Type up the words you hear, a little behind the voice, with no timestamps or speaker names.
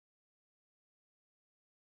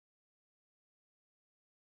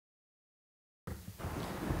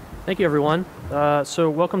Thank you, everyone.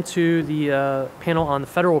 So welcome to the panel on the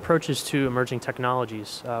federal approaches to emerging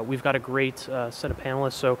technologies. We've got a great set of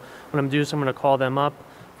panelists, so what I'm going to do is I'm going to call them up.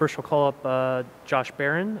 First, we'll call up Josh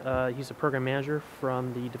Barron. He's a program manager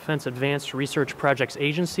from the Defense Advanced Research Projects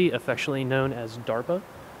Agency, affectionately known as DARPA.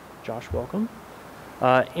 Josh, welcome.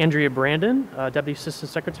 Andrea Brandon, Deputy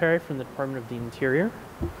Assistant Secretary from the Department of the Interior.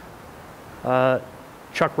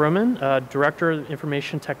 Chuck Roman, Director of the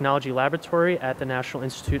Information Technology Laboratory at the National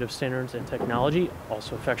Institute of Standards and Technology,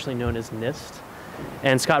 also affectionately known as NIST.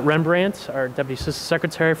 And Scott Rembrandt, our Deputy Assistant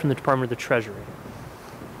Secretary from the Department of the Treasury.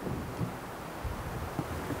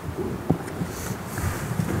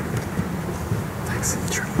 Thanks.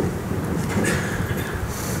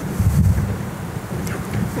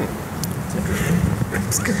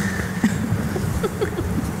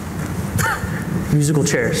 Musical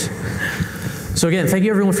chairs. So again, thank you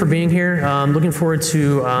everyone for being here. Looking forward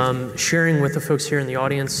to sharing with the folks here in the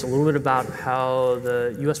audience a little bit about how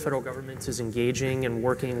the U.S. federal government is engaging and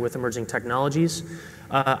working with emerging technologies.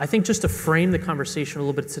 I think just to frame the conversation a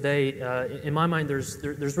little bit today, in my mind,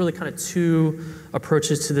 there's really kind of two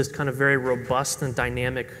approaches to this kind of very robust and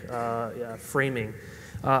dynamic framing.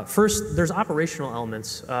 First, there's operational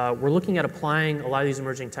elements. We're looking at applying a lot of these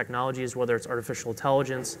emerging technologies, whether it's artificial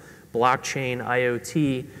intelligence, blockchain,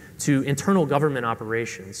 IoT, to internal government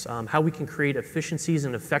operations, how we can create efficiencies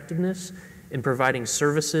and effectiveness in providing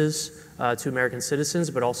services to American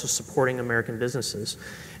citizens, but also supporting American businesses.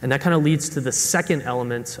 And that kind of leads to the second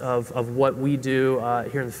element of what we do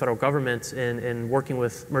here in the federal government in working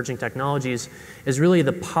with emerging technologies is really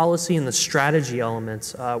the policy and the strategy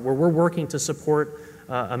elements, where we're working to support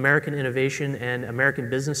American innovation and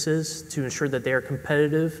American businesses to ensure that they are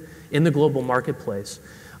competitive in the global marketplace.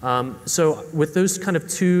 So with those kind of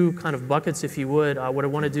two buckets, if you would, what I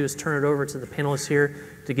want to do is turn it over to the panelists here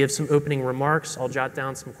to give some opening remarks. I'll jot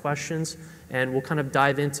down some questions, and we'll kind of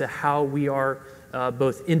dive into how we are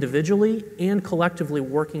both individually and collectively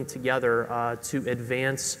working together to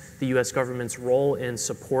advance the U.S. government's role in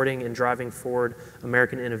supporting and driving forward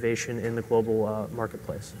American innovation in the global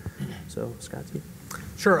marketplace. So, Scott, to you.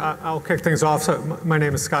 Sure, I'll kick things off. So my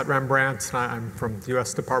name is Scott Rembrandt, and I'm from the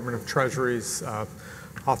U.S. Department of Treasury's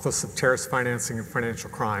Office of Terrorist Financing and Financial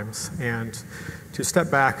Crimes. And to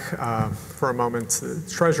step back for a moment, the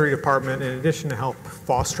Treasury Department, in addition to help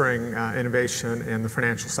fostering innovation in the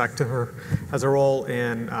financial sector, has a role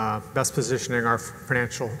in best positioning our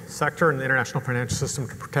financial sector and the international financial system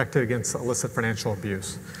to protect it against illicit financial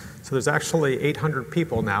abuse. So there's actually 800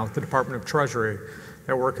 people now at the Department of Treasury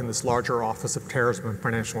that work in this larger Office of Terrorism and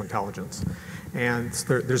Financial Intelligence. And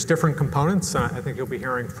there's different components. I think you'll be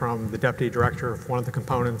hearing from the Deputy Director of one of the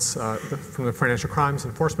components from the Financial Crimes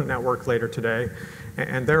Enforcement Network later today.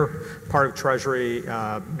 And their part of Treasury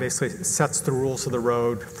basically sets the rules of the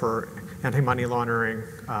road for anti-money laundering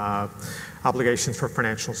obligations for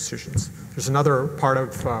financial institutions. There's another part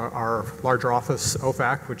of our larger office,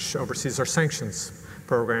 OFAC, which oversees our sanctions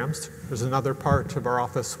programs. There's another part of our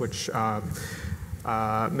office which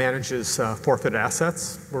manages forfeited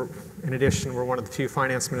assets. In addition, we're one of the few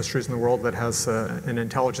finance ministries in the world that has an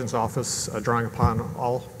intelligence office drawing upon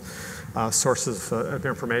all sources of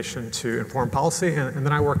information to inform policy. And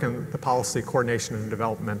then I work in the Policy Coordination and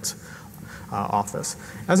Development Office.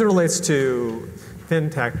 As it relates to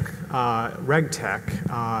FinTech, RegTech,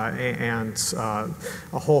 and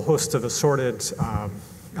a whole host of assorted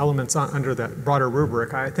elements under that broader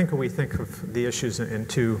rubric, I think we think of the issues in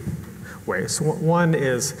two ways. One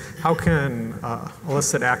is how can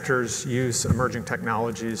illicit actors use emerging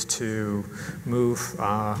technologies to move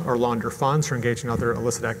or launder funds or engage in other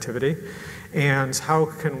illicit activity? And how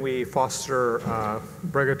can we foster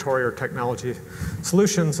regulatory or technology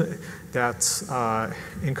solutions that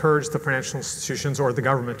encourage the financial institutions or the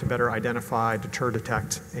government to better identify, deter,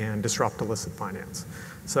 detect, and disrupt illicit finance?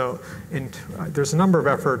 So there's a number of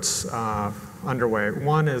efforts underway.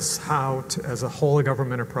 One is how, as a whole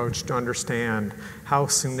government approach, to understand how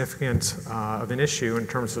significant of an issue in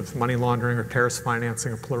terms of money laundering or terrorist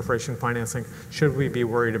financing or proliferation financing should we be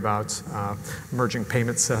worried about emerging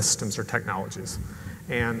payment systems or technologies.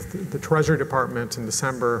 And the Treasury Department in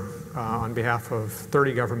December, on behalf of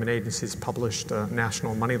 30 government agencies, published a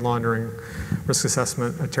national money laundering risk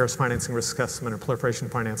assessment, a terrorist financing risk assessment, a proliferation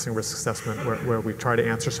financing risk assessment, where we try to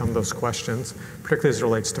answer some of those questions, particularly as it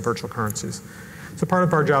relates to virtual currencies. So part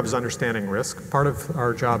of our job is understanding risk. Part of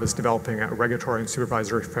our job is developing a regulatory and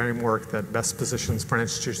supervisory framework that best positions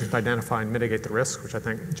financial institutions to identify and mitigate the risk, which I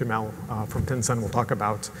think Jamel from FinCEN will talk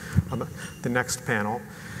about on the next panel.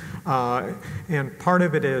 And part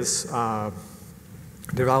of it is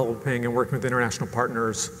developing and working with international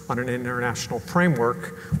partners on an international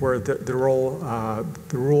framework where the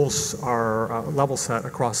rules are level set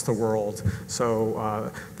across the world.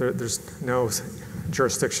 So there's no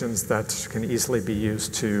jurisdictions that can easily be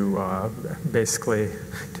used to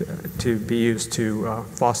be used to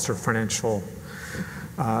foster financial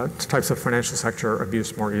types of financial sector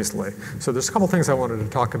abuse more easily. So there's a couple things I wanted to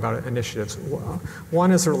talk about initiatives.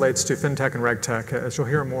 One as it relates to FinTech and RegTech. As you'll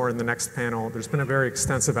hear more in the next panel, there's been a very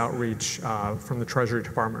extensive outreach from the Treasury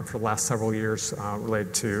Department for the last several years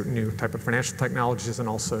related to new type of financial technologies and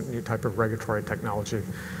also new type of regulatory technology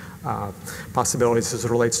possibilities as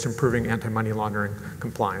it relates to improving anti-money laundering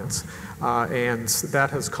compliance. And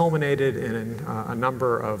that has culminated in a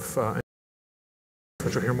number of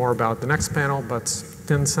which we'll hear more about at the next panel, but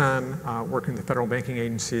FinCEN, working with the federal banking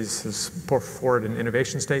agencies, has put forward an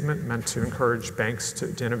innovation statement meant to encourage banks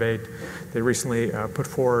to innovate. They recently put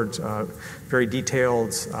forward very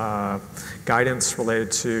detailed guidance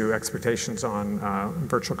related to expectations on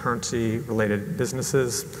virtual currency related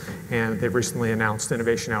businesses, and they've recently announced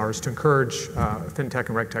innovation hours to encourage FinTech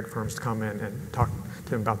and RegTech firms to come in and talk to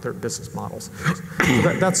them about their business models.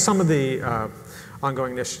 So that's some of the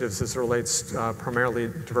ongoing initiatives as it relates primarily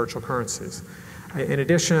to virtual currencies. In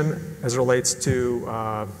addition, as it relates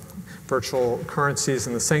to virtual currencies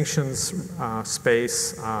in the sanctions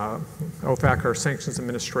space, OFAC, our sanctions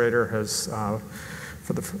administrator, has,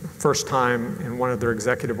 for the first time in one of their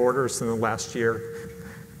executive orders in the last year,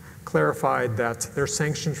 clarified that their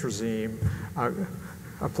sanctions regime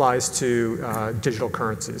applies to digital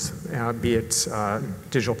currencies, be it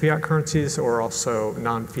digital fiat currencies or also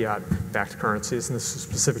non-fiat backed currencies. And this is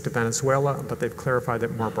specific to Venezuela, but they've clarified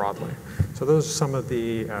that more broadly. So those are some of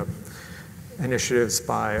the initiatives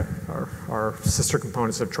by our sister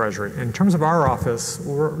components of Treasury. In terms of our office,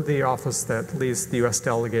 we're the office that leads the U.S.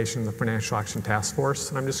 delegation in the Financial Action Task Force.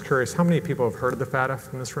 And I'm just curious, how many people have heard of the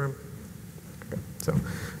FATF in this room? Okay. So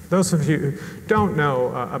those of you who don't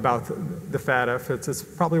know about the FATF, it's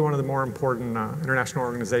probably one of the more important international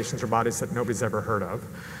organizations or bodies that nobody's ever heard of.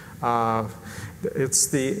 It's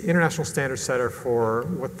the international standard setter for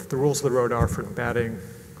what the rules of the road are for combating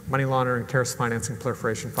money laundering, terrorist financing,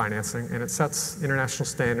 proliferation financing, and it sets international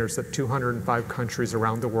standards that 205 countries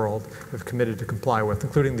around the world have committed to comply with,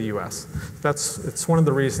 including the U.S. It's one of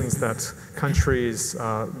the reasons that countries'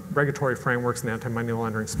 regulatory frameworks in the anti-money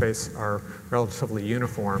laundering space are relatively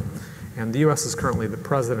uniform. And the U.S. is currently the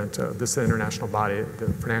president of this international body,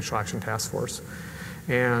 the Financial Action Task Force.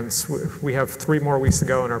 And we have 3 more weeks to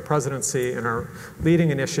go in our presidency, and our leading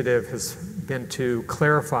initiative has been to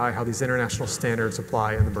clarify how these international standards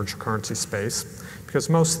apply in the virtual currency space. Because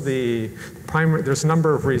most of there's a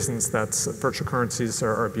number of reasons that virtual currencies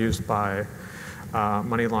are abused by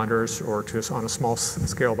money launderers or on a small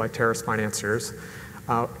scale by terrorist financiers,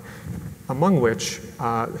 among which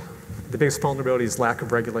the biggest vulnerability is lack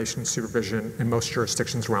of regulation and supervision in most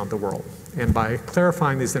jurisdictions around the world. And by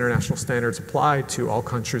clarifying these international standards apply to all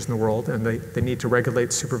countries in the world, and they need to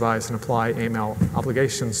regulate, supervise, and apply AML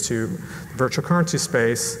obligations to the virtual currency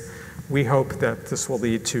space, we hope that this will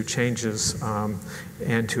lead to changes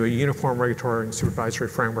and to a uniform regulatory and supervisory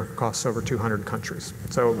framework across over 200 countries.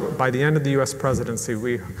 So by the end of the U.S. presidency,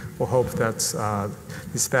 we will hope that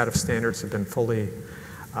these FATF standards have been fully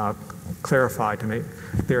clarified to make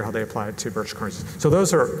clear how they apply to virtual currencies. So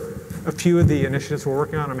those are a few of the initiatives we're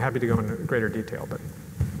working on. I'm happy to go into greater detail, but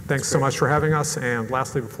thanks so much for having us. And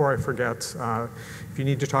lastly, before I forget, if you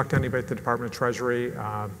need to talk to anybody at the Department of Treasury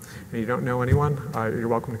and you don't know anyone, you're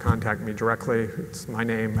welcome to contact me directly. It's my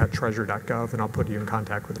name at treasury.gov, and I'll put you in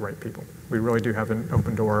contact with the right people. We really do have an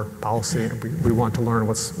open door policy, and we want to learn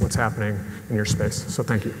what's happening in your space. So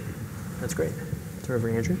thank you. That's great. So over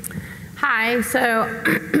to Andrew. Hi, so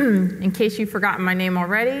in case you've forgotten my name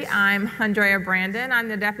already, I'm Andrea Brandon. I'm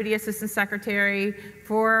the Deputy Assistant Secretary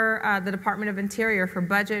for the Department of Interior for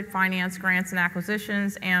Budget, Finance, Grants and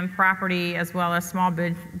Acquisitions, and Property, as well as small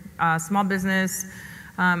business,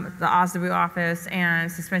 the OSW office,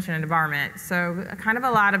 and suspension and debarment. So kind of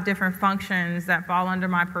a lot of different functions that fall under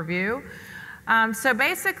my purview. So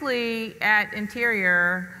basically at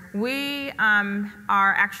Interior, we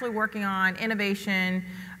are actually working on innovation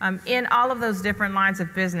in all of those different lines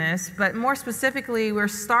of business, but more specifically, we're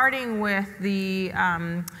starting with the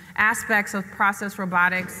aspects of process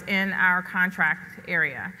robotics in our contract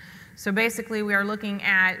area. So basically, we are looking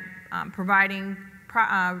at providing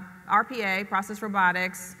RPA, process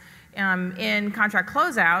robotics, in contract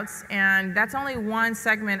closeouts, and that's only one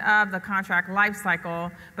segment of the contract life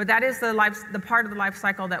cycle, but that is the part of the life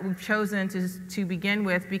cycle that we've chosen to begin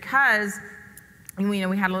with because and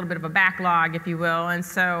we had a little bit of a backlog, if you will, and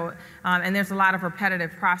so, and there's a lot of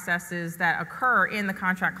repetitive processes that occur in the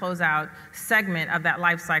contract closeout segment of that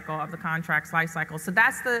life cycle, of the contract's life cycle. So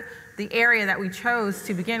that's the area that we chose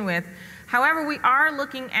to begin with. However, we are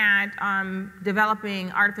looking at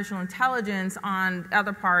developing artificial intelligence on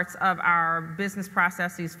other parts of our business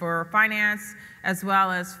processes for finance, as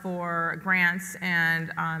well as for grants,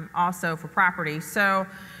 and also for property. So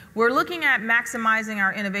we're looking at maximizing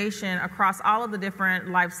our innovation across all of the different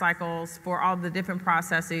life cycles for all of the different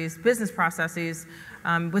processes, business processes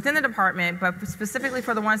within the department, but specifically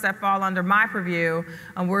for the ones that fall under my purview.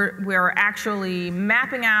 We're actually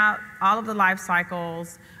mapping out all of the life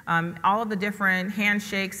cycles, all of the different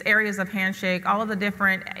handshakes, areas of handshake, all of the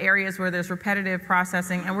different areas where there's repetitive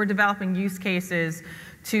processing, and we're developing use cases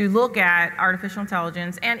to look at artificial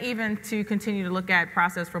intelligence and even to continue to look at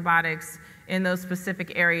process robotics in those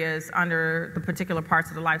specific areas under the particular parts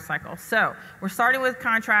of the life cycle. So we're starting with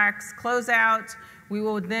contracts, closeout. We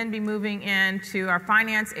will then be moving into our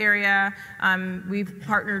finance area. We've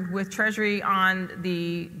partnered with Treasury on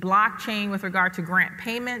the blockchain with regard to grant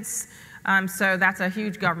payments. So that's a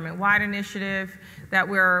huge government-wide initiative that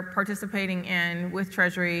we're participating in with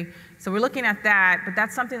Treasury. So we're looking at that, but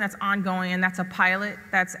that's something that's ongoing, and that's a pilot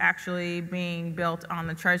that's actually being built on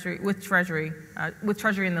the Treasury, with Treasury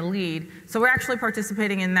in the lead. So we're actually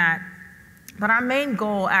participating in that. But our main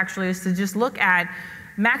goal actually is to just look at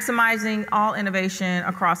maximizing all innovation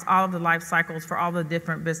across all of the life cycles for all the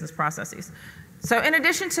different business processes. So in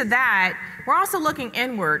addition to that, we're also looking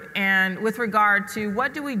inward, and with regard to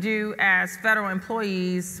what do we do as federal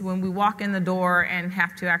employees when we walk in the door and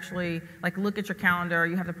have to actually look at your calendar,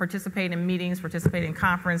 you have to participate in meetings, participate in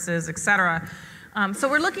conferences, et cetera. So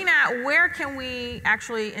we're looking at where can we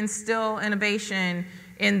actually instill innovation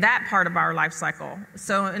in that part of our life cycle.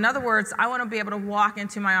 So in other words, I want to be able to walk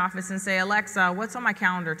into my office and say, Alexa, what's on my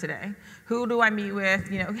calendar today? Who do I meet with?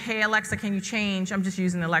 Hey, Alexa, can you change? I'm just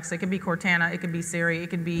using Alexa. It could be Cortana, it could be Siri,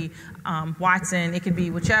 it could be Watson, it could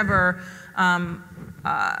be whichever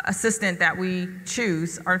assistant that we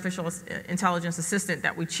choose, artificial intelligence assistant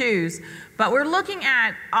that we choose. But we're looking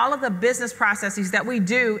at all of the business processes that we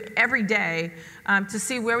do every day to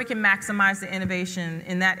see where we can maximize the innovation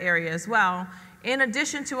in that area as well, in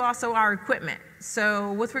addition to also our equipment.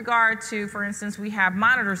 So with regard to, for instance, we have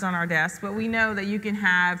monitors on our desks, but we know that you can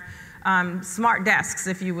have smart desks,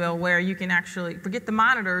 if you will, where you can actually, forget the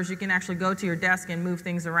monitors, you can actually go to your desk and move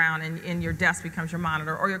things around, and your desk becomes your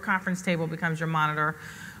monitor, or your conference table becomes your monitor.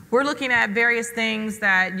 We're looking at various things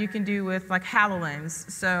that you can do with HoloLens.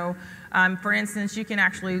 So for instance, you can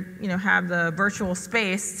actually have the virtual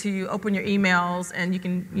space to open your emails, and you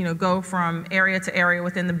can go from area to area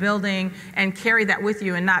within the building and carry that with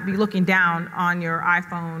you and not be looking down on your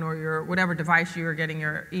iPhone or your whatever device you are getting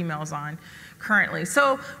your emails on currently.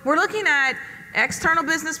 So we're looking at external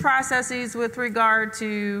business processes with regard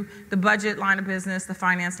to the budget line of business, the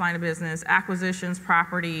finance line of business, acquisitions,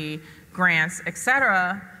 property, grants, et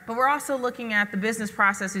cetera. But we're also looking at the business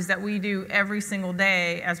processes that we do every single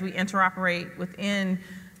day as we interoperate within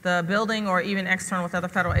the building or even external with other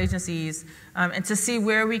federal agencies, and to see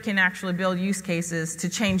where we can actually build use cases to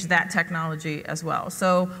change that technology as well.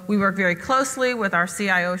 So we work very closely with our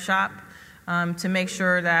CIO shop to make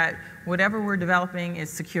sure that whatever we're developing is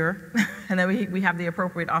secure and that we have the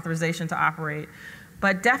appropriate authorization to operate.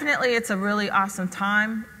 But definitely it's a really awesome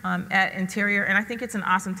time at Interior, and I think it's an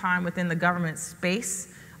awesome time within the government space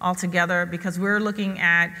altogether, because we're looking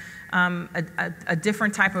at a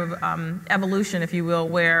different type of evolution, if you will,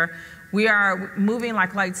 where we are moving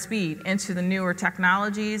like light speed into the newer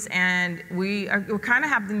technologies, and we're kind of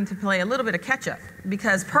having to play a little bit of catch up,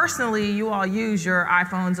 because personally you all use your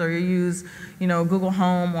iPhones or you use Google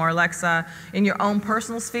Home or Alexa in your own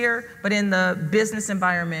personal sphere, but in the business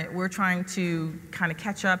environment we're trying to kind of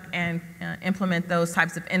catch up and implement those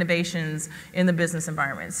types of innovations in the business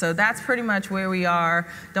environment. So that's pretty much where we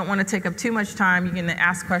are. Don't want to take up too much time. You can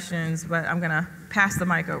ask questions, but I'm going to pass the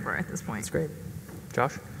mic over at this point. That's great.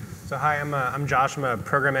 Josh? So hi, I'm Josh. I'm a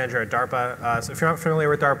program manager at DARPA. So if you're not familiar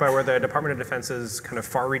with DARPA, we're the Department of Defense's kind of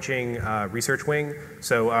far-reaching research wing.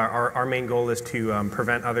 So our main goal is to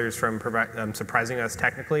prevent others from surprising us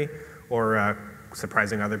technically, or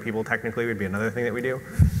surprising other people technically would be another thing that we do.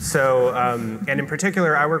 So, and in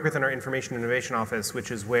particular, I work within our Information Innovation Office, which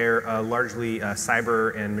is where largely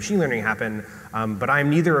cyber and machine learning happen. But I'm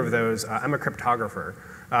neither of those. I'm a cryptographer.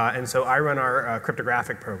 And so I run our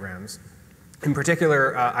cryptographic programs. In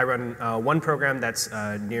particular, I run one program that's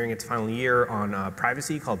nearing its final year on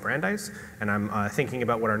privacy called Brandeis, and I'm thinking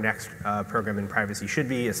about what our next program in privacy should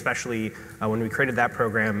be, especially when we created that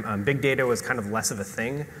program. Big data was kind of less of a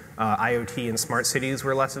thing IoT and smart cities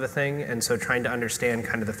were less of a thing. And so trying to understand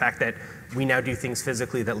kind of the fact that we now do things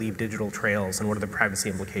physically that leave digital trails and what are the privacy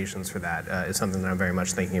implications for that is something that I'm very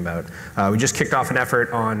much thinking about. We just kicked off an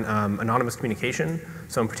effort on anonymous communication.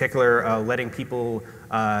 So in particular, letting people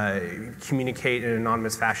communicate in an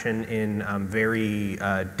anonymous fashion in very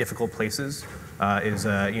difficult places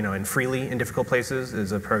and freely in difficult places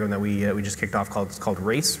is a program that we just kicked off called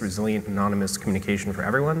RACE, Resilient Anonymous Communication for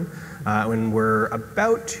Everyone. And we're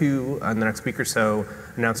about to, in the next week or so,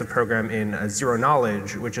 announce a program in Zero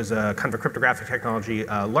Knowledge, which is a kind of a cryptographic technology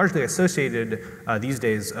largely associated these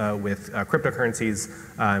days with cryptocurrencies,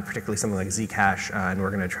 particularly something like Zcash, and we're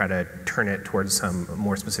going to try to turn it towards some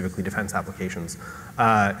more specifically defense applications.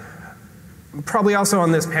 Probably also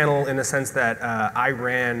on this panel in the sense that I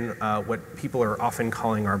ran what people are often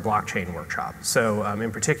calling our blockchain workshop. So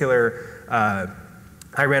in particular,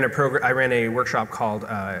 I ran a workshop called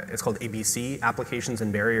it's called ABC, Applications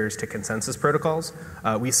and Barriers to Consensus Protocols.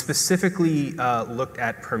 We specifically looked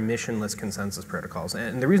at permissionless consensus protocols,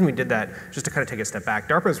 and the reason we did that, just to kind of take a step back,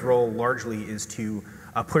 DARPA's role largely is to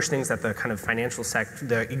push things that the kind of financial sector,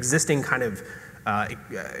 the existing kind of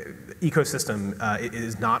ecosystem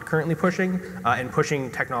is not currently pushing, and pushing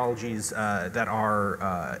technologies that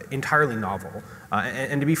are entirely novel.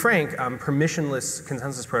 And to be frank, permissionless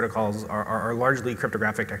consensus protocols are largely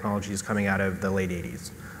cryptographic technologies coming out of the late 80s.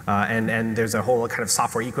 And there's a whole kind of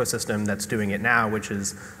software ecosystem that's doing it now, which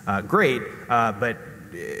is great, but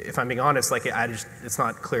if I'm being honest, it's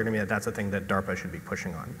not clear to me that that's a thing that DARPA should be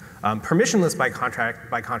pushing on. Permissionless, by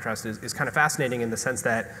contrast, is kind of fascinating in the sense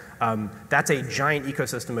that that's a giant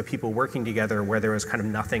ecosystem of people working together where there was kind of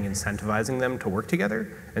nothing incentivizing them to work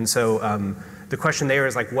together. And so the question there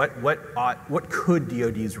is what could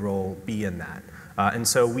DoD's role be in that? And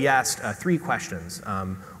so we asked 3 questions.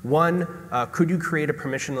 One, could you create a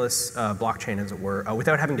permissionless blockchain, as it were,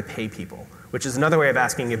 without having to pay people? Which is another way of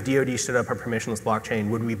asking, if DoD stood up a permissionless blockchain,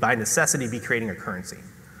 would we by necessity be creating a currency?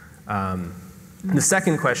 The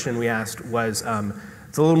second question we asked was,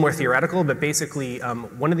 it's a little more theoretical, but basically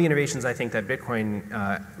one of the innovations I think that Bitcoin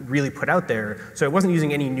really put out there, so it wasn't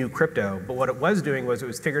using any new crypto, but what it was doing was it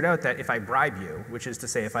was figured out that if I bribe you, which is to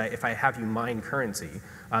say if I have you mine currency,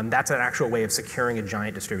 that's an actual way of securing a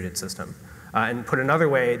giant distributed system. And put another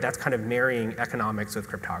way, that's kind of marrying economics with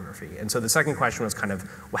cryptography. And so the second question was kind of,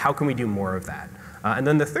 well, how can we do more of that? And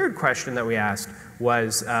then the third question that we asked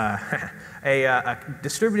was a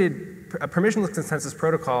permissionless consensus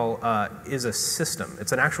protocol is a system.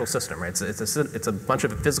 It's an actual system, right? It's a bunch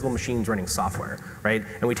of physical machines running software, right?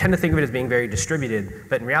 And we tend to think of it as being very distributed,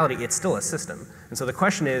 but in reality, it's still a system. And so the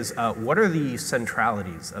question is, what are the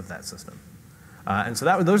centralities of that system? And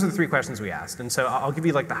so those are the 3 questions we asked. And so I'll give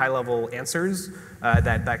you like the high-level answers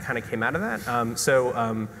that kind of came out of that.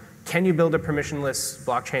 Can you build a permissionless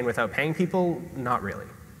blockchain without paying people? Not really,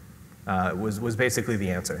 was basically the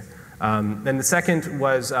answer. Then the second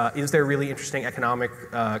was, is there really interesting economic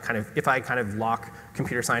if I kind of lock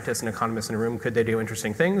computer scientists and economists in a room, could they do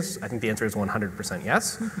interesting things? I think the answer is 100%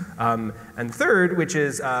 yes. And third, which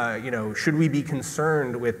is, should we be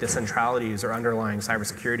concerned with the centralities or underlying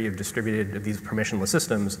cybersecurity of these permissionless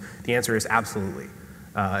systems? The answer is absolutely.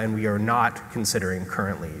 And we are not considering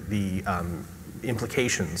currently the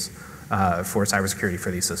implications for cybersecurity for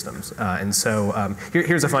these systems. And so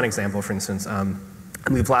here's a fun example, for instance. I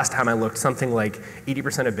believe last time I looked, something like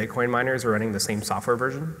 80% of Bitcoin miners are running the same software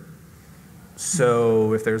version.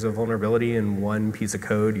 So if there's a vulnerability in one piece of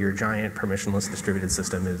code, your giant permissionless distributed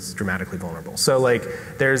system is dramatically vulnerable. So like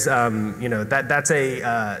there's,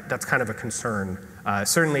 that's kind of a concern,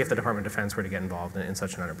 certainly if the Department of Defense were to get involved in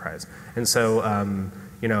such an enterprise. And so,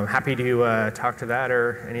 happy to talk to that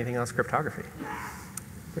or anything else cryptography.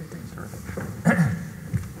 Great, thanks.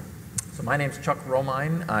 So my name's Chuck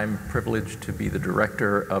Romine. I'm privileged to be the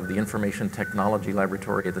director of the Information Technology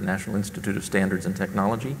Laboratory at the National Institute of Standards and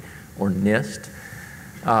Technology, or NIST.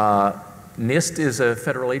 NIST is a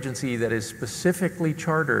federal agency that is specifically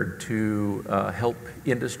chartered to help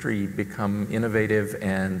industry become innovative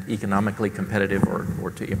and economically competitive,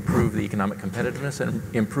 or to improve the economic competitiveness and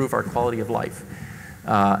improve our quality of life.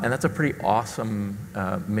 And that's a pretty awesome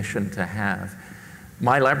mission to have.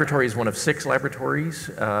 My laboratory is one of 6 laboratories.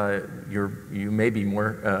 You may be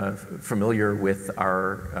more familiar with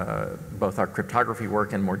both our cryptography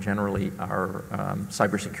work and more generally our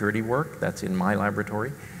cybersecurity work. That's in my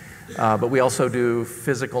laboratory. But we also do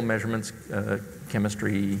physical measurements,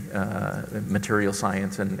 chemistry, material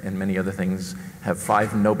science, and many other things. Have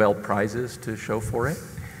 5 Nobel Prizes to show for it,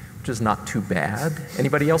 which is not too bad.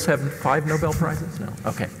 Anybody else have 5 Nobel Prizes? No?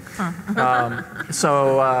 Okay.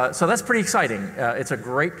 So that's pretty exciting. It's a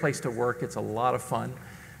great place to work. It's a lot of fun.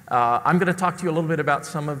 I'm going to talk to you a little bit about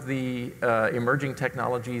some of the emerging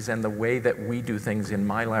technologies and the way that we do things in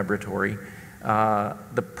my laboratory.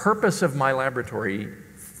 The purpose of my laboratory,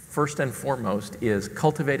 first and foremost, is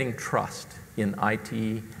cultivating trust in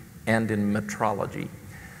IT and in metrology.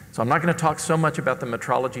 So I'm not going to talk so much about the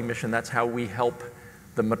metrology mission. That's how we help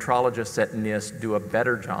the metrologists at NIST do a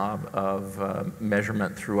better job of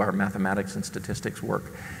measurement through our mathematics and statistics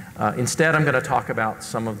work. Instead, I'm going to talk about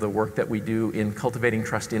some of the work that we do in cultivating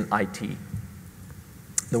trust in IT.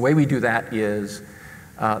 The way we do that is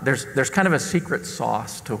there's kind of a secret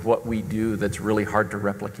sauce to what we do that's really hard to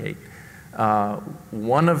replicate.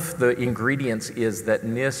 One of the ingredients is that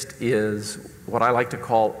NIST is what I like to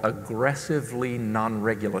call aggressively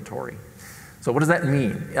non-regulatory. So what does that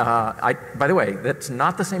mean? By the way, that's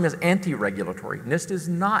not the same as anti-regulatory. NIST is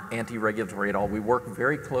not anti-regulatory at all. We work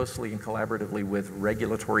very closely and collaboratively with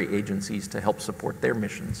regulatory agencies to help support their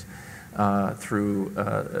missions through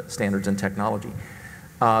standards and technology.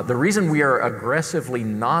 The reason we are aggressively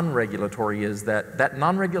non-regulatory is that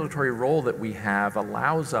non-regulatory role that we have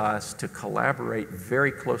allows us to collaborate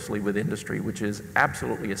very closely with industry, which is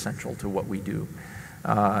absolutely essential to what we do.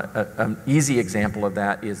 An easy example of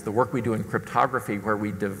that is the work we do in cryptography, where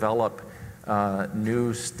we develop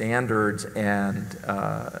new standards and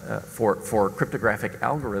for cryptographic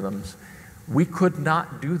algorithms. We could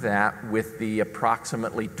not do that with the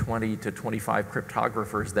approximately 20 to 25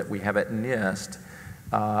 cryptographers that we have at NIST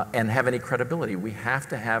and have any credibility. We have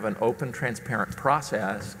to have an open, transparent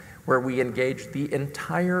process where we engage the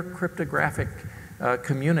entire cryptographic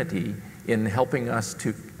community in helping us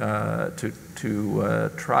to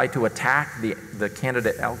try to attack the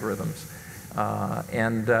candidate algorithms.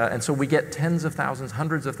 And so we get tens of thousands,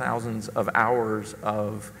 hundreds of thousands of hours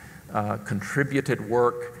of contributed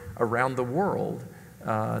work around the world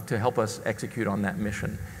to help us execute on that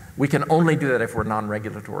mission. We can only do that if we're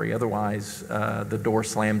non-regulatory. Otherwise, the door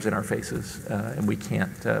slams in our faces, and we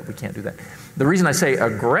can't do that. The reason I say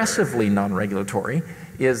aggressively non-regulatory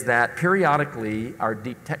is that periodically our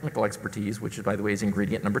deep technical expertise, which, by the way, is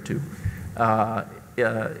ingredient number 2,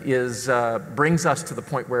 brings us to the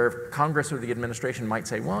point where Congress or the administration might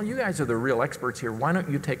say, well, you guys are the real experts here. Why don't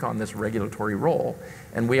you take on this regulatory role?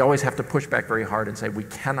 And we always have to push back very hard and say, we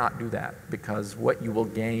cannot do that, because what you will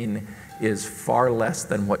gain is far less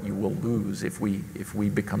than what you will lose if we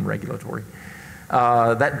become regulatory.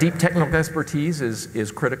 That deep technical expertise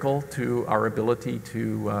is critical to our ability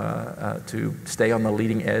to stay on the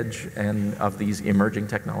leading edge and of these emerging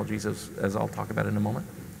technologies, as I'll talk about in a moment.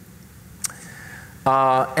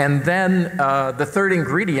 And then the third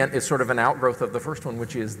ingredient is sort of an outgrowth of the first one,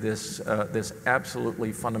 which is this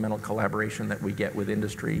absolutely fundamental collaboration that we get with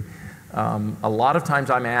industry. A lot of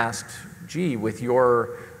times I'm asked, gee, with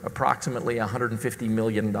your approximately $150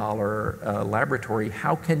 million laboratory,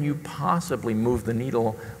 how can you possibly move the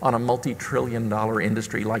needle on a multi-trillion-dollar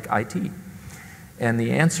industry like IT? And the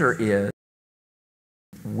answer is,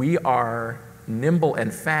 we are nimble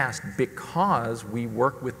and fast because we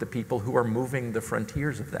work with the people who are moving the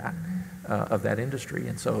frontiers of that industry.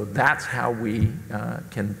 And so that's how we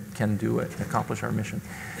can do it, accomplish our mission.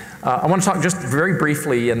 I want to talk just very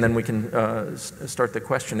briefly, and then we can start the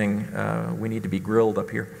questioning. We need to be grilled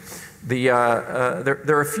up here. There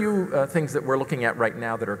are a few things that we're looking at right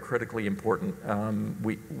now that are critically important.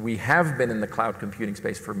 We have been in the cloud computing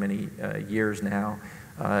space for many years now,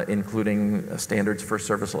 including standards for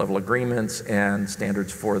service level agreements and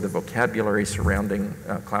standards for the vocabulary surrounding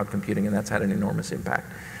cloud computing, and that's had an enormous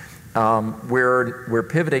impact. We're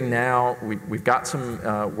pivoting now. We've got some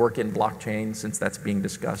work in blockchain, since that's being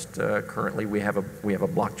discussed currently. We have a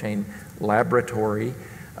blockchain laboratory.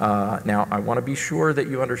 Now, I want to be sure that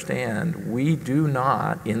you understand, we do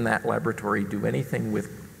not, in that laboratory, do anything with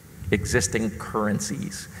existing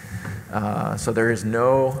currencies. So there is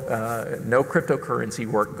no cryptocurrency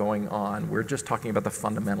work going on. We're just talking about the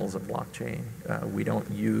fundamentals of blockchain. We don't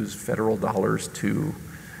use federal dollars to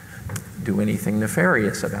do anything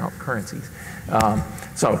nefarious about currencies.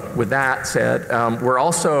 So with that said, we're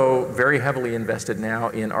also very heavily invested now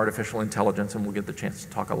in artificial intelligence, and we'll get the chance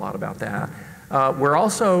to talk a lot about that. We're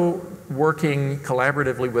also working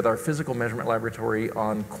collaboratively with our physical measurement laboratory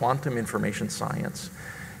on quantum information science.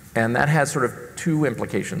 And that has sort of two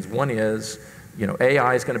implications. One is,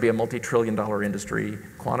 AI is going to be a multi-trillion-dollar industry.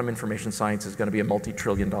 Quantum information science is going to be a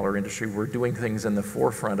multi-trillion-dollar industry. We're doing things in the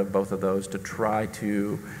forefront of both of those to try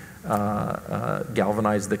to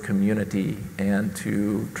galvanize the community and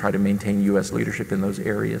to try to maintain U.S. leadership in those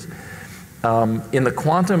areas. In the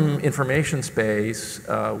quantum information space,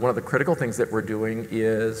 one of the critical things that we're doing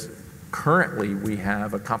is currently we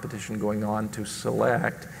have a competition going on to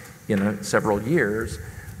select in several years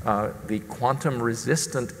the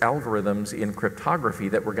quantum-resistant algorithms in cryptography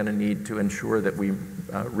that we're going to need to ensure that we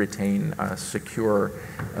retain secure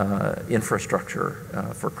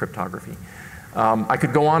infrastructure for cryptography. I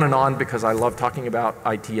could go on and on because I love talking about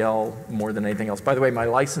ITL more than anything else. By the way, my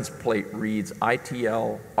license plate reads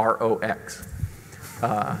ITL ROX,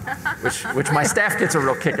 which my staff gets a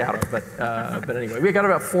real kick out of. But anyway, we got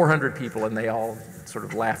about 400 people, and they all sort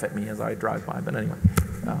of laugh at me as I drive by. But anyway,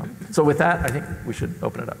 so with that, I think we should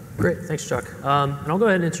open it up. Great, thanks, Chuck. And I'll go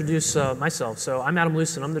ahead and introduce myself. So I'm Adam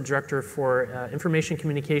Lucen. I'm the Director for Information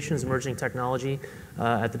Communications Emerging Technology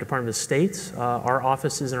at the Department of State. Our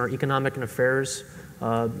office is in our Economic and Affairs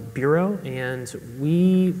Bureau, and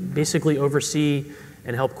we basically oversee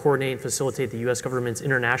and help coordinate and facilitate the U.S. government's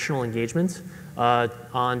international engagement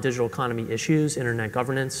on digital economy issues, internet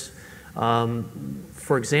governance.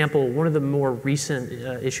 For example, one of the more recent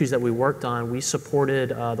issues that we worked on, we supported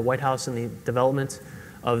the White House in the development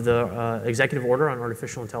of the executive order on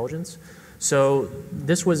artificial intelligence. So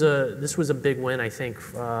this was a big win, I think,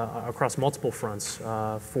 across multiple fronts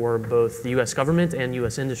for both the U.S. government and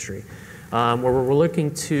U.S. industry, where we're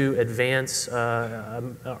looking to advance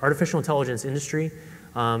artificial intelligence industry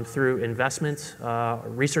through investment,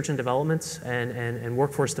 research and development, and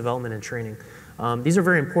workforce development and training. These are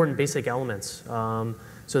very important basic elements.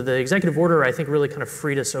 So the executive order, I think, really kind of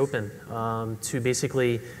freed us open to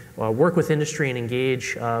basically work with industry and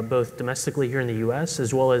engage both domestically here in the U.S.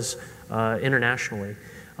 as well as internationally.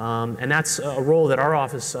 And that's a role that our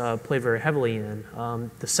office played very heavily in.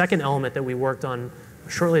 The second element that we worked on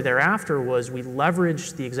shortly thereafter was we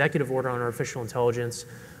leveraged the executive order on artificial intelligence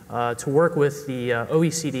to work with the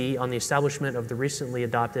OECD on the establishment of the recently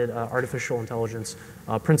adopted artificial intelligence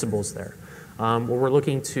principles there, where we're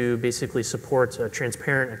looking to basically support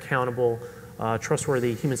transparent, accountable,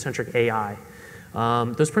 trustworthy, human-centric AI.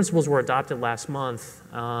 Those principles were adopted last month,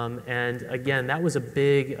 and again, that was a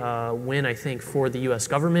big win, I think, for the U.S.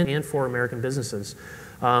 government and for American businesses,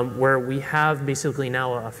 where we have basically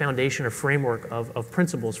now a foundation, a framework of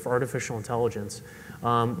principles for artificial intelligence,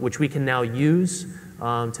 which we can now use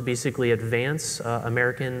to basically advance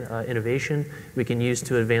American innovation. We can use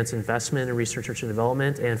to advance investment in research and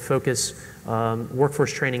development and focus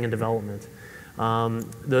workforce training and development.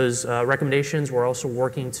 Those recommendations we're also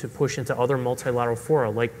working to push into other multilateral fora,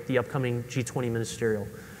 like the upcoming G20 ministerial.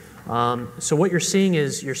 So what you're seeing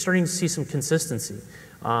is you're starting to see some consistency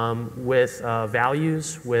with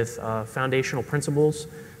values, with foundational principles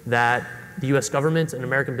that the U.S. government and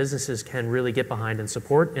American businesses can really get behind and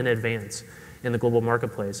support and advance in the global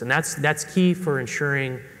marketplace. And that's key for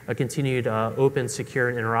ensuring a continued open, secure,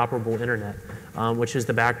 and interoperable internet, which is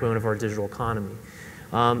the backbone of our digital economy.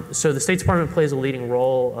 So the State Department plays a leading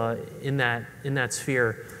role in that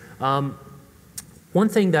sphere. One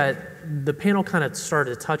thing that the panel kind of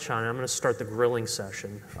started to touch on, and I'm going to start the grilling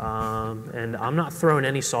session, and I'm not throwing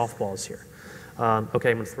any softballs here. Okay,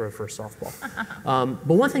 I'm going to throw a first softball.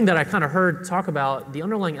 But one thing that I kind of heard talk about, the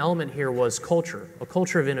underlying element here was culture, a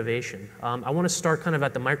culture of innovation. I want to start kind of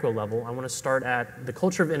at the micro level. I want to start at the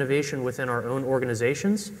culture of innovation within our own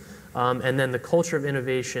organizations, and then the culture of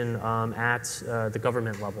innovation at the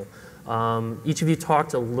government level. Each of you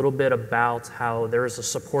talked a little bit about how there is a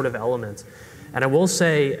supportive element. And I will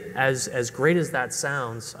say, as great as that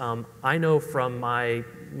sounds, I know from my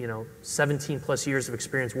 17 plus years of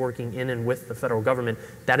experience working in and with the federal government,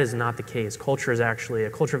 that is not the case. Culture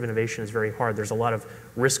of innovation is very hard. There's a lot of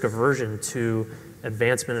risk aversion to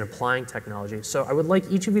advancement and applying technology. So I would like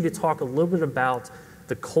each of you to talk a little bit about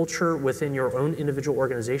the culture within your own individual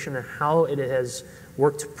organization and how it has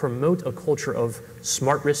worked to promote a culture of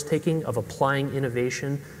smart risk-taking, of applying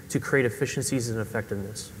innovation to create efficiencies and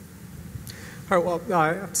effectiveness. All right, well,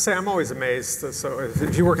 I have to say I'm always amazed. So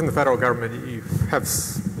if you work in the federal government, you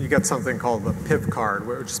get something called the PIV card,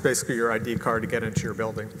 which is basically your ID card to get into your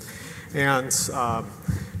building. And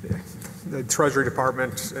the Treasury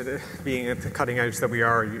Department, being at the cutting edge that we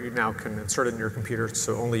are, you now can insert it in your computer,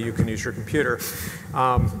 so only you can use your computer.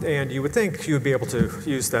 And you would think you would be able to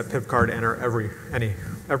use that PIV card to enter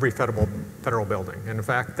every federal building. And in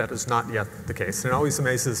fact, that is not yet the case. And it always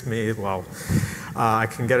amazes me, well, I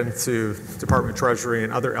can get into Department of Treasury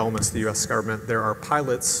and other elements of the U.S. government. There are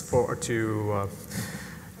pilots to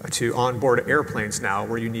onboard airplanes now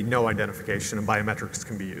where you need no identification and biometrics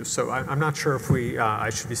can be used. So I'm not sure if I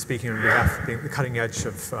should be speaking on behalf of the cutting edge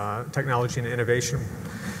of technology and innovation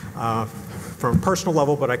from a personal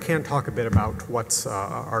level, but I can talk a bit about what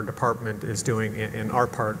our department is doing in our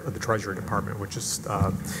part of the Treasury Department, which is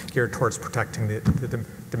geared towards protecting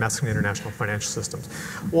the domestic and international financial systems.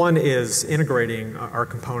 One is integrating our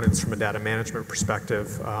components from a data management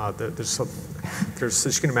perspective. There's,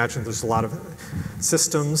 as you can imagine, there's a lot of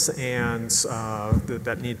systems and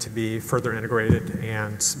that need to be further integrated,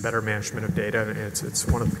 and better management of data. It's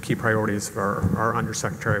one of the key priorities of our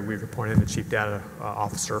undersecretary. We've appointed the chief data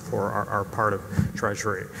officer for our part of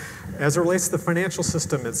Treasury. As it relates to the financial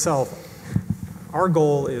system itself, our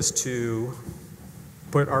goal is to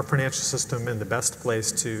put our financial system in the best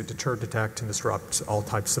place to deter, detect, and disrupt all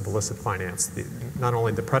types of illicit finance. Not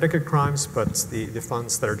only the predicate crimes, but the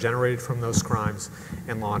funds that are generated from those crimes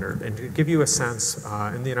and laundered. And to give you a sense,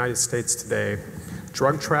 in the United States today,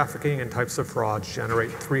 drug trafficking and types of frauds generate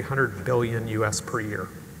 $300 billion US per year.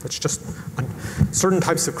 That's just certain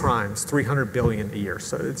types of crimes, $300 billion a year.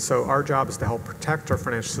 So our job is to help protect our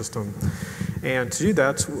financial system. And to do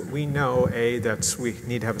that, we know, A, that we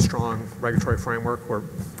need to have a strong regulatory framework where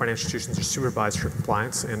financial institutions are supervised for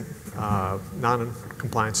compliance, and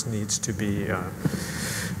non-compliance needs to be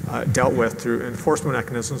dealt with through enforcement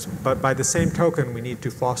mechanisms. But by the same token, we need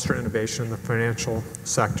to foster innovation in the financial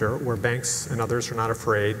sector, where banks and others are not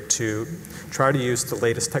afraid to try to use the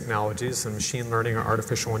latest technologies and machine learning or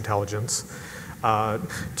artificial intelligence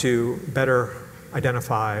to better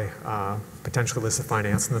identify potentially illicit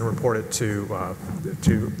finance and then report it to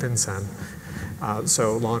FinCEN.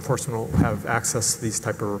 So law enforcement will have access to these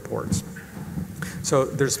type of reports. So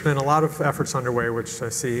there's been a lot of efforts underway, which I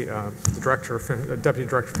see the Deputy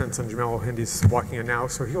Director of FinCEN, Jamal Hindi, is walking in now.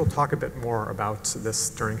 So he'll talk a bit more about this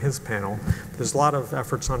during his panel. There's a lot of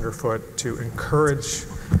efforts underfoot to encourage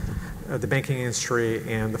the banking industry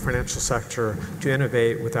and the financial sector to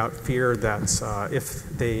innovate without fear that if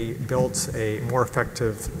they build a more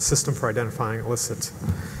effective system for identifying illicit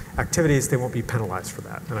activities, they won't be penalized for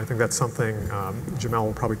that. And I think that's something Jamal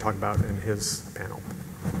will probably talk about in his panel.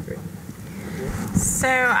 Great. So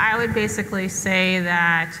I would basically say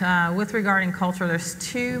that with regarding culture, there's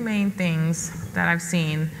two main things that I've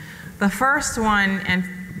seen. The first one and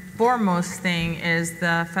foremost thing is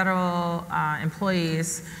the federal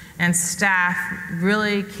employees and staff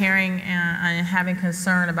really caring and having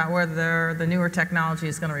concern about whether the newer technology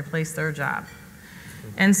is going to replace their job.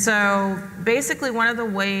 And so basically one of the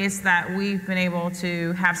ways that we've been able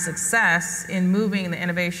to have success in moving the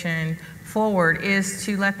innovation forward is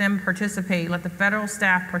to let them participate, let the federal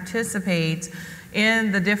staff participate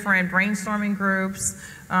in the different brainstorming groups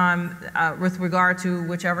with regard to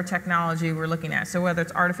whichever technology we're looking at. So whether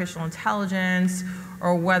it's artificial intelligence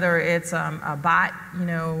or whether it's a bot,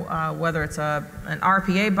 whether it's an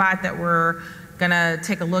RPA bot that we're gonna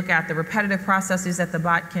take a look at the repetitive processes that the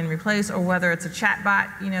bot can replace, or whether it's a chat bot,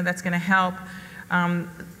 that's gonna help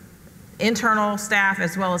internal staff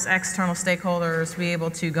as well as external stakeholders be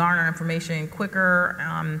able to garner information quicker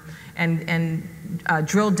and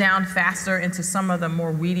drill down faster into some of the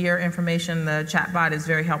more weedier information. The chatbot is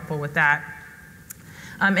very helpful with that.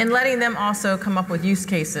 And letting them also come up with use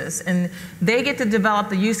cases. And they get to develop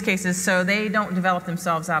the use cases so they don't develop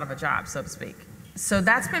themselves out of a job, so to speak. So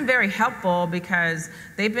that's been very helpful because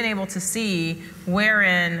they've been able to see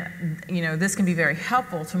wherein, this can be very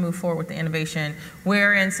helpful to move forward with the innovation,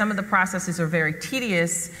 wherein some of the processes are very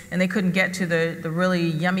tedious and they couldn't get to the really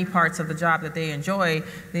yummy parts of the job that they enjoy,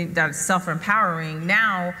 that is self-empowering.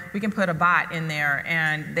 Now we can put a bot in there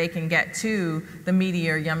and they can get to the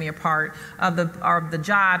meatier, yummier part of the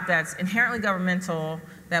job that's inherently governmental,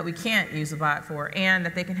 that we can't use a bot for, and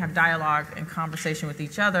that they can have dialogue and conversation with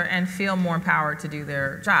each other and feel more empowered to do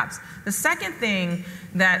their jobs. The second thing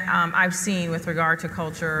that I've seen with regard to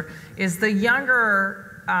culture is the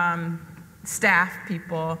younger staff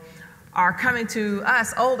people are coming to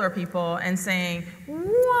us, older people, and saying,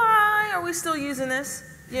 why are we still using this?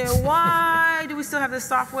 Why do we still have this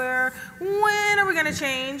software? When are we going to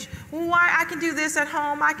change? Why I can do this at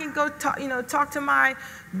home? I can go talk to my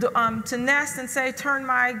to Nest and say turn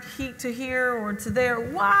my heat to here or to there.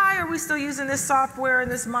 Why are we still using this software and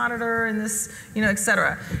this monitor and this et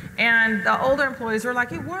cetera? And the older employees are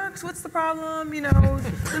like, it works. What's the problem? We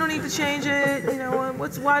don't need to change it.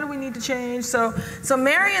 Why do we need to change? So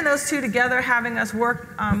marrying those two together, having us work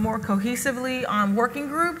more cohesively on working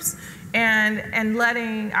groups. And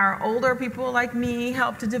letting our older people like me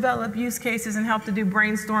help to develop use cases and help to do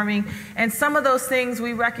brainstorming. And some of those things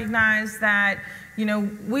we recognize that,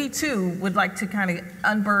 we too would like to kind of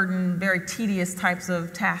unburden very tedious types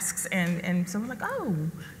of tasks. And so we're like, oh,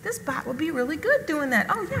 this bot would be really good doing that.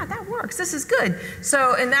 Oh yeah, that works. This is good.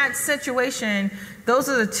 So in that situation, those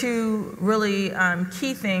are the two really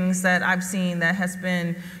key things that I've seen that has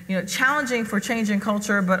been, challenging for changing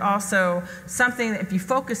culture, but also something that if you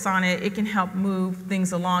focus on it, it can help move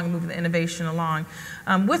things along, move the innovation along.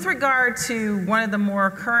 With regard to one of the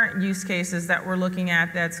more current use cases that we're looking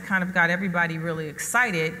at that's kind of got everybody really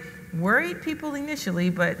excited, worried people initially,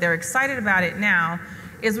 but they're excited about it now,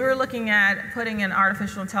 is we're looking at putting an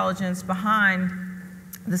artificial intelligence behind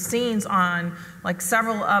the scenes on like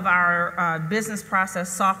several of our business process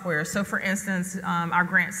software. So for instance, our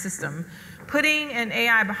grant system, putting an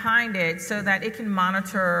AI behind it so that it can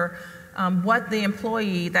monitor what the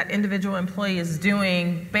employee, that individual employee is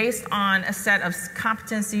doing based on a set of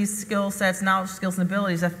competencies, skill sets, knowledge, skills, and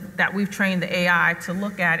abilities that we've trained the AI to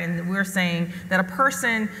look at. And we're saying that a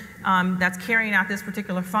person that's carrying out this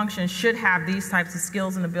particular function should have these types of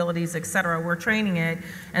skills and abilities, et cetera. We're training it.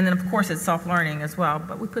 And then, of course, it's self-learning as well.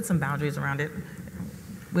 But we put some boundaries around it.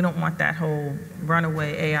 We don't want that whole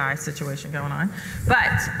runaway AI situation going on.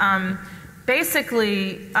 But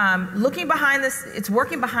basically, looking behind this, it's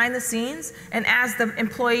working behind the scenes, and as the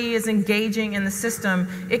employee is engaging in the system,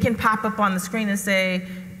 it can pop up on the screen and say,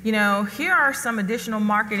 here are some additional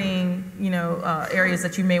marketing, areas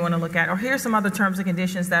that you may want to look at, or here's some other terms and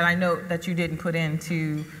conditions that I note that you didn't put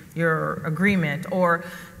into your agreement, or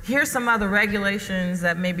here's some other regulations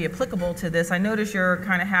that may be applicable to this. I notice you're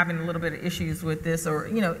kind of having a little bit of issues with this, or,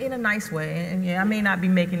 in a nice way, and yeah, I may not be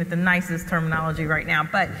making it the nicest terminology right now,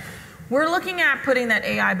 but we're looking at putting that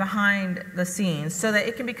AI behind the scenes so that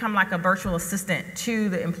it can become like a virtual assistant to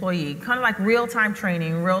the employee, kind of like real-time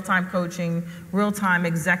training, real-time coaching, real-time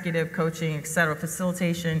executive coaching, et cetera,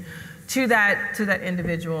 facilitation to that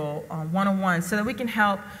individual one-on-one so that we can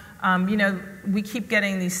help. We keep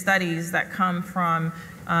getting these studies that come from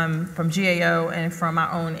GAO and from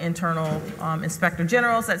our own internal inspector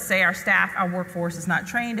generals that say our staff, our workforce is not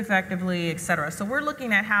trained effectively, et cetera. So we're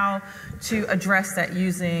looking at how to address that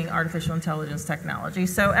using artificial intelligence technology.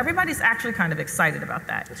 So everybody's actually kind of excited about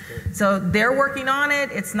that. So they're working on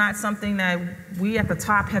it. It's not something that we at the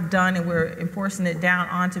top have done and we're enforcing it down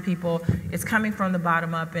onto people. It's coming from the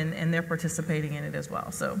bottom up and they're participating in it as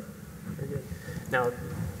well. So. Very good. Now,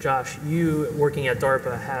 Josh, you working at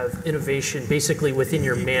DARPA have innovation basically within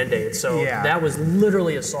your mandate. So that was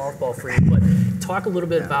literally a softball for you. But talk a little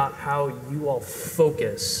bit about how you all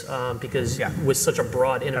focus, because with such a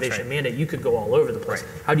broad innovation mandate, you could go all over the place.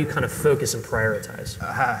 Right. How do you kind of focus and prioritize?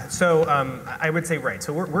 I would say,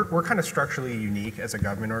 So we're kind of structurally unique as a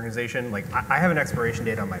government organization. Like, I have an expiration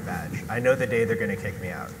date on my badge. I know the day they're going to kick me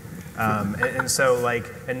out.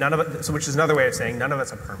 And none of it, which is another way of saying none of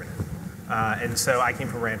us are permanent. And so I came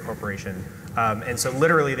from Rand Corporation. And so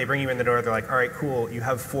literally they bring you in the door, they're like, all right, cool, you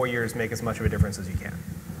have 4 years, make as much of a difference as you can.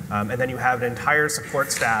 And then you have an entire support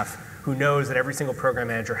staff who knows that every single program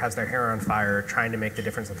manager has their hair on fire trying to make the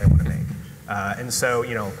difference that they want to make. And so,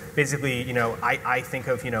 basically, I think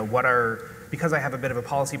of, because I have a bit of a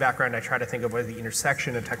policy background, I try to think of what is the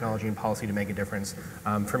intersection of technology and policy to make a difference.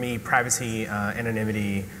 For me, privacy,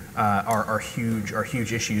 anonymity are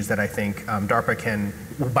huge issues that I think DARPA can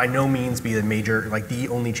by no means be the major, the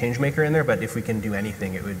only change maker in there, but if we can do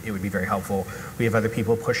anything, it would be very helpful. We have other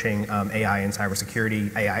people pushing AI and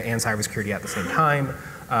cybersecurity at the same time.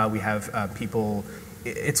 We have people.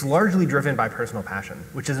 It's largely driven by personal passion,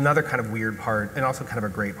 which is another kind of weird part and also kind of a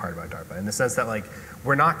great part about DARPA in the sense that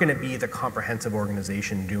we're not going to be the comprehensive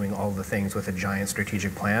organization doing all the things with a giant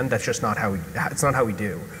strategic plan. That's just not how it's not how we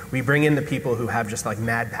do. We bring in the people who have just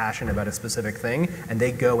mad passion about a specific thing and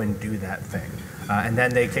they go and do that thing. And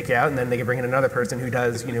then they kick you out and then they can bring in another person who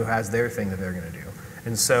does, who has their thing that they're going to do.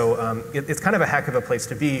 And so it's kind of a heck of a place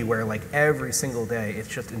to be where every single day it's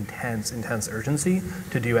just intense urgency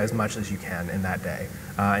to do as much as you can in that day.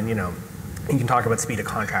 And you can talk about speed of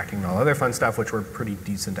contracting and all other fun stuff, which we're pretty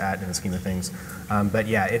decent at in the scheme of things. But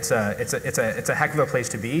yeah, it's a heck of a place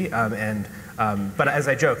to be. But as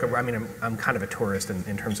I joke, I'm kind of a tourist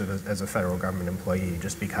in terms of as a federal government employee,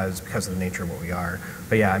 just because of the nature of what we are.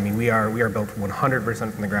 But yeah, we are built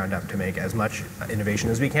 100% from the ground up to make as much innovation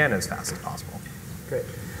as we can as fast as possible. Great.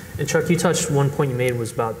 And Chuck, you touched one point you made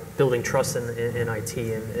was about building trust in IT,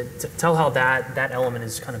 and tell how that element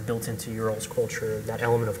is kind of built into your all's culture, that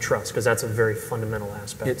element of trust, because that's a very fundamental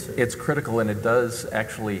aspect. It's critical, and it does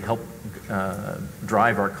actually help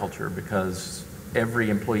drive our culture because every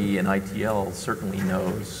employee in ITL certainly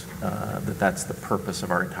knows that that's the purpose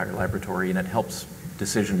of our entire laboratory, and it helps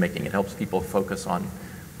decision making. It helps people focus on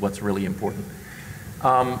what's really important.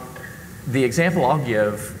 The example I'll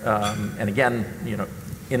give, and again,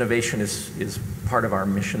 innovation is part of our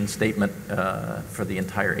mission statement for the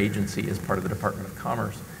entire agency as part of the Department of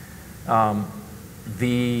Commerce. An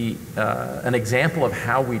example of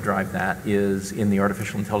how we drive that is in the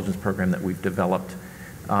artificial intelligence program that we've developed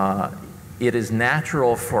it is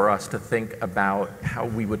natural for us to think about how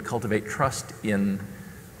we would cultivate trust in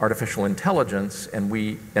artificial intelligence, and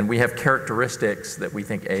we have characteristics that we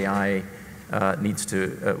think AI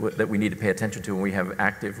that we need to pay attention to, and we have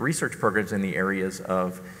active research programs in the areas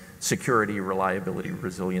of security, reliability,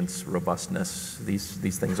 resilience, robustness.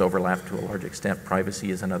 These things overlap to a large extent.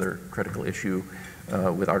 Privacy is another critical issue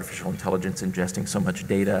with artificial intelligence ingesting so much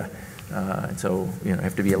data. And so, you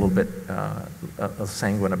have to be a little bit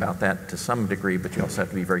sanguine about that to some degree, but you also have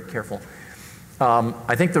to be very careful.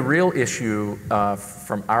 I think the real issue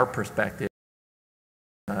from our perspective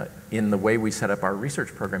in the way we set up our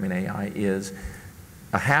research program in AI is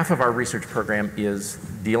half of our research program is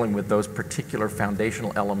dealing with those particular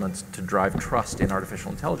foundational elements to drive trust in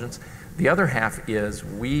artificial intelligence. The other half is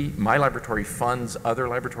my laboratory funds other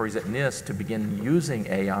laboratories at NIST to begin using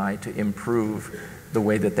AI to improve the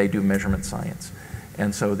way that they do measurement science.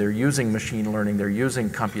 And so they're using machine learning, they're using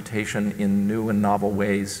computation in new and novel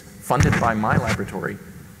ways, funded by my laboratory,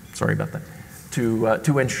 sorry about that,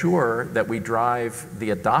 to ensure that we drive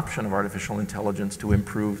the adoption of artificial intelligence to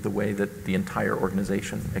improve the way that the entire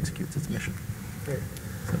organization executes its mission. Great.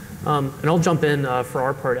 And I'll jump in for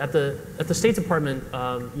our part. At the State Department,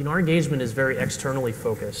 our engagement is very externally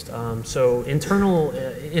focused. So internal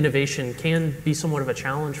innovation can be somewhat of a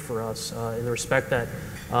challenge for us in the respect that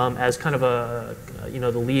as kind of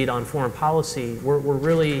the lead on foreign policy, we're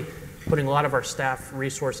really putting a lot of our staff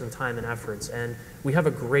resource and time and efforts. And we have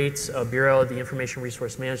a great bureau, the Information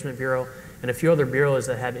Resource Management Bureau, and a few other bureaus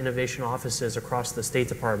that have innovation offices across the State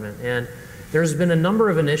Department. And there's been a number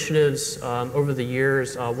of initiatives over the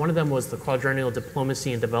years. One of them was the Quadrennial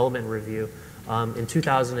Diplomacy and Development Review in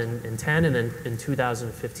 2010 and then in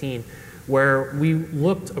 2015, where we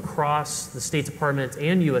looked across the State Department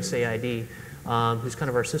and USAID, who's kind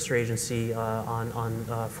of our sister agency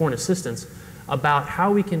on foreign assistance, about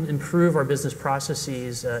how we can improve our business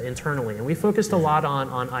processes internally. And we focused a lot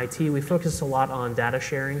on IT, we focused a lot on data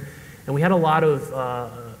sharing, and we had a lot of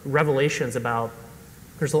revelations about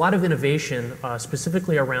there's a lot of innovation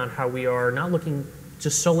specifically around how we are not looking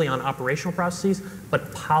just solely on operational processes,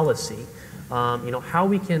 but policy. How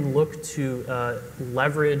we can look to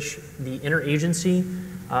leverage the interagency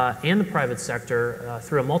and the private sector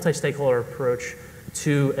through a multi-stakeholder approach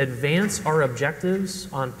to advance our objectives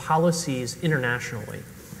on policies internationally.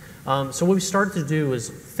 So what we started to do is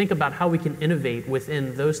think about how we can innovate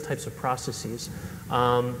within those types of processes.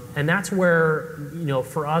 And that's where,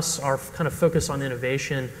 for us, our kind of focus on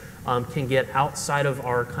innovation can get outside of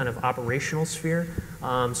our kind of operational sphere.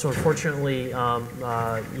 So unfortunately,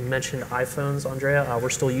 you mentioned iPhones, Andrea. We're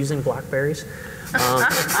still using BlackBerries.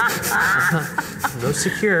 No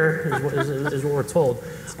secure is what we're told.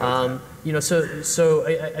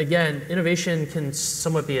 Again, innovation can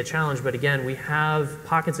somewhat be a challenge, but again, we have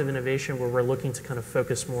pockets of innovation where we're looking to kind of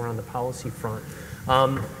focus more on the policy front.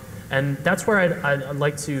 And that's where I'd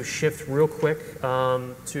like to shift real quick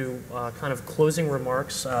to kind of closing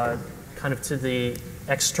remarks, kind of to the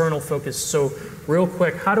external focus. So real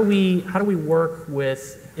quick, how do we work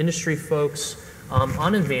with industry folks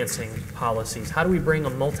on advancing policies? How do we bring a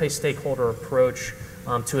multi-stakeholder approach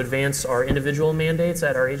to advance our individual mandates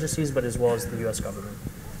at our agencies, but as well as the U.S. government?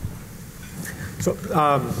 So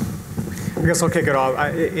I guess I'll kick it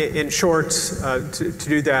off. In short, to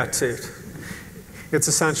do that, it's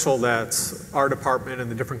essential that our department and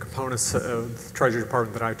the different components of the Treasury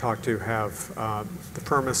Department that I talk to have the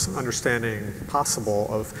firmest understanding possible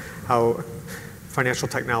of how financial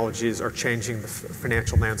technologies are changing the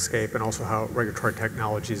financial landscape, and also how regulatory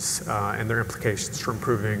technologies and their implications for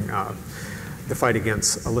improving the fight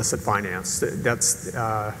against illicit finance. That's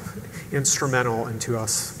instrumental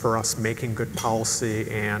for us making good policy.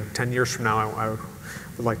 And 10 years from now, I would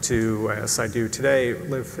like to, as I do today,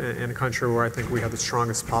 live in a country where I think we have the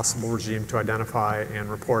strongest possible regime to identify and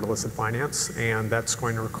report illicit finance. And that's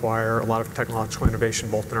going to require a lot of technological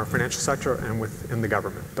innovation, both in our financial sector and within the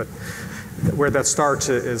government. But where that starts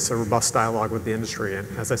is a robust dialogue with the industry. And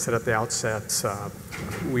as I said at the outset,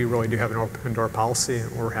 we really do have an open door policy,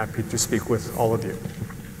 and we're happy to speak with all of you.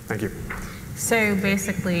 Thank you. So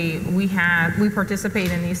basically, we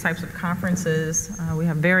participate in these types of conferences. We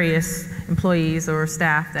have various employees or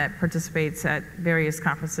staff that participates at various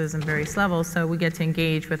conferences and various levels, so we get to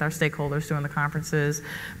engage with our stakeholders during the conferences.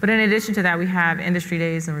 But in addition to that, we have industry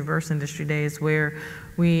days and reverse industry days where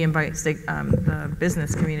we invite the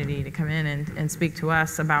business community to come in and speak to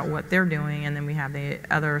us about what they're doing, and then we have the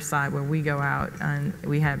other side where we go out and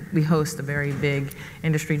we host a very big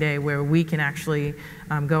industry day where we can actually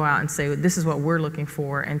go out and say, this is what we're looking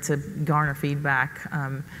for, and to garner feedback,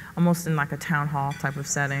 almost in like a town hall type of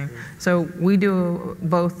setting. So we do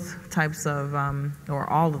both types of, or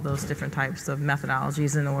all of those different types of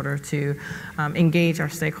methodologies in order to engage our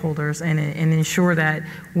stakeholders and ensure that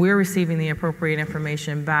we're receiving the appropriate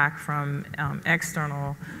information back from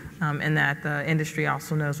external, and that the industry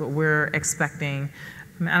also knows what we're expecting.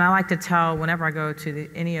 And I like to tell, whenever I go to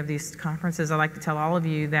any of these conferences, I like to tell all of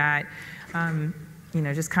you that,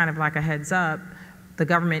 just kind of like a heads up, the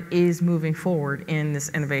government is moving forward in this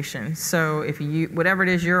innovation. So if whatever it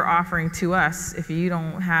is you're offering to us, if you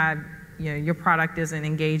don't have, your product isn't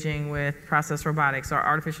engaging with process robotics or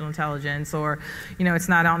artificial intelligence, or, it's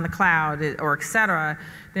not on the cloud, or et cetera,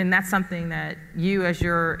 then that's something that you, as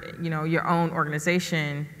your own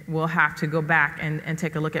organization, will have to go back and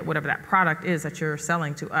take a look at whatever that product is that you're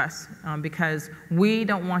selling to us, because we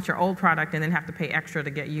don't want your old product and then have to pay extra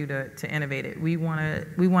to get you to innovate it. We want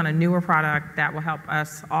a newer product that will help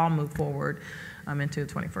us all move forward into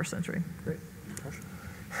the 21st century. Great.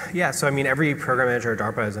 Yeah, so I mean, every program manager at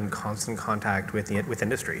DARPA is in constant contact with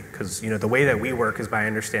industry, because the way that we work is by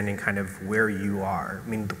understanding kind of where you are. I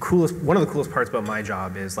mean, one of the coolest parts about my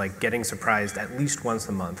job is like getting surprised at least once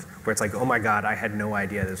a month, where it's like, oh my God, I had no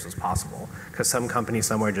idea this was possible, because some company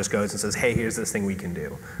somewhere just goes and says, hey, here's this thing we can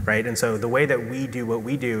do, right? And so the way that we do what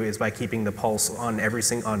we do is by keeping the pulse on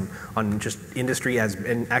on just industry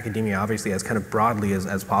and academia, obviously, as kind of broadly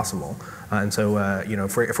as possible. And so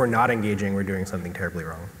if we're not engaging, we're doing something terribly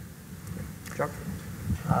wrong. Chuck?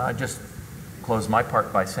 Just close my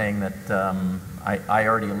part by saying that I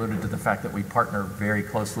already alluded to the fact that we partner very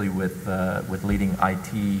closely with leading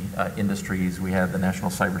IT industries. We have the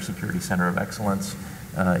National Cybersecurity Center of Excellence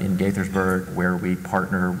in Gaithersburg, where we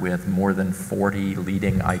partner with more than 40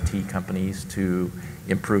 leading IT companies to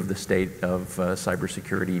improve the state of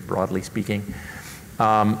cybersecurity, broadly speaking.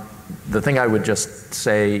 The thing I would just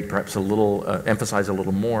say, perhaps emphasize a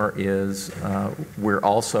little more, is we're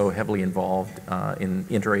also heavily involved in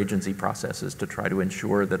interagency processes to try to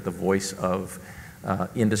ensure that the voice of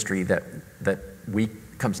industry that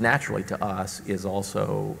comes naturally to us is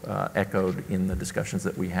also echoed in the discussions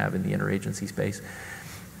that we have in the interagency space.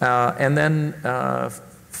 And then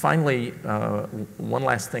finally, one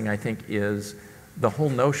last thing I think is the whole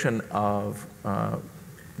notion of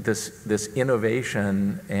this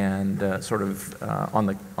innovation and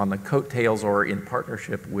on the coattails or in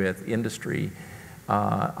partnership with industry,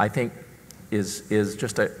 I think is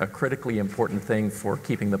just a critically important thing for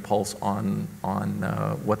keeping the pulse on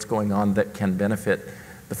what's going on that can benefit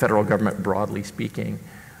the federal government, broadly speaking.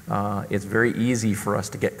 It's very easy for us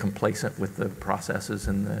to get complacent with the processes,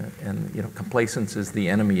 and complacence is the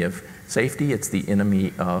enemy of safety. It's the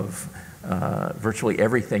enemy of virtually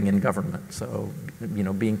everything in government. So,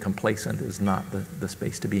 being complacent is not the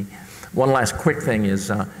space to be. One last quick thing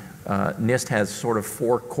is NIST has sort of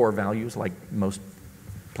 4 core values, like most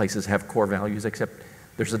places have core values, except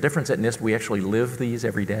there's a difference at NIST. We actually live these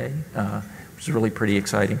every day, which is really pretty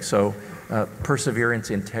exciting. So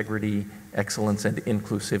perseverance, integrity, excellence, and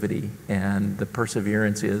inclusivity. And the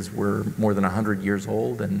perseverance is we're more than 100 years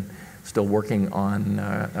old and still working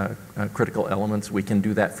on critical elements. We can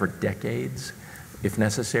do that for decades if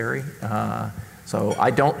necessary. So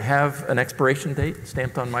I don't have an expiration date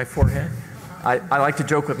stamped on my forehead. I like to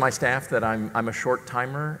joke with my staff that I'm a short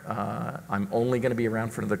timer. I'm only going to be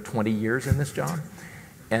around for another 20 years in this job.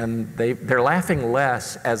 And they're laughing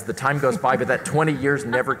less as the time goes by, but that 20 years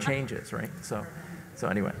never changes, right? So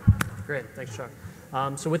anyway. Great, thanks, Chuck.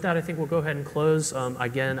 So with that, I think we'll go ahead and close.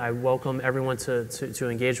 Again, I welcome everyone to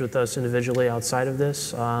engage with us individually outside of this.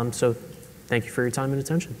 So thank you for your time and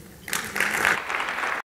attention.